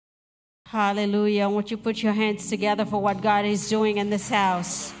Hallelujah. I want you to put your hands together for what God is doing in this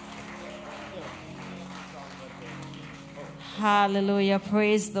house. Hallelujah.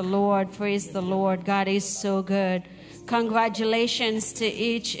 Praise the Lord. Praise the Lord. God is so good. Congratulations to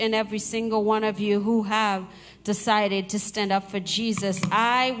each and every single one of you who have decided to stand up for Jesus.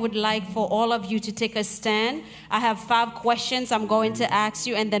 I would like for all of you to take a stand. I have 5 questions I'm going to ask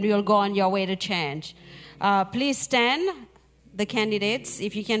you, and then you'll go on your way to change. Please stand, the candidates,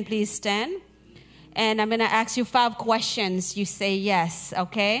 if you can please stand. And I'm going to ask you 5 questions. You say yes,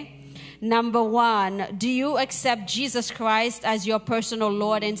 okay? Number 1, do you accept Jesus Christ as your personal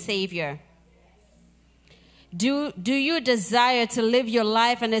Lord and Savior? Do you desire to live your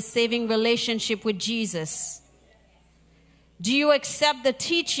life in a saving relationship with Jesus? Do you accept the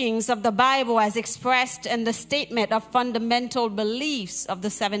teachings of the Bible as expressed in the statement of fundamental beliefs of the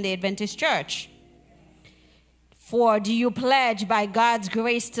Seventh-day Adventist Church? 4, do you pledge by God's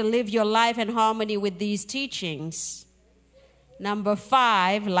grace to live your life in harmony with these teachings? Number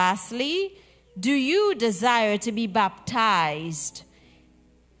 5, lastly, do you desire to be baptized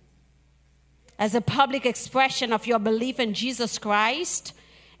as a public expression of your belief in Jesus Christ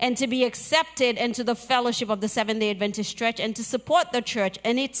and to be accepted into the fellowship of the Seventh-day Adventist Church and to support the church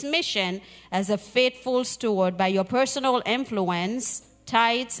in its mission as a faithful steward by your personal influence,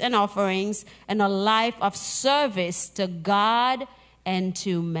 tithes and offerings, and a life of service to God and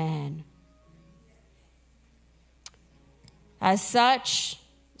to man? As such,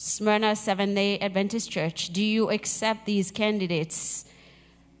 Smyrna Seventh-day Adventist Church, do you accept these candidates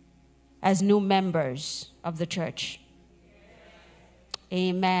as new members of the church?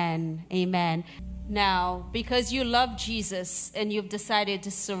 Amen. Amen. Now, because you love Jesus and you've decided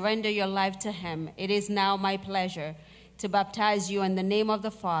to surrender your life to him, it is now my pleasure to baptize you in the name of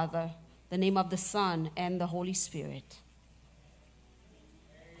the Father, the name of the Son, and the Holy Spirit.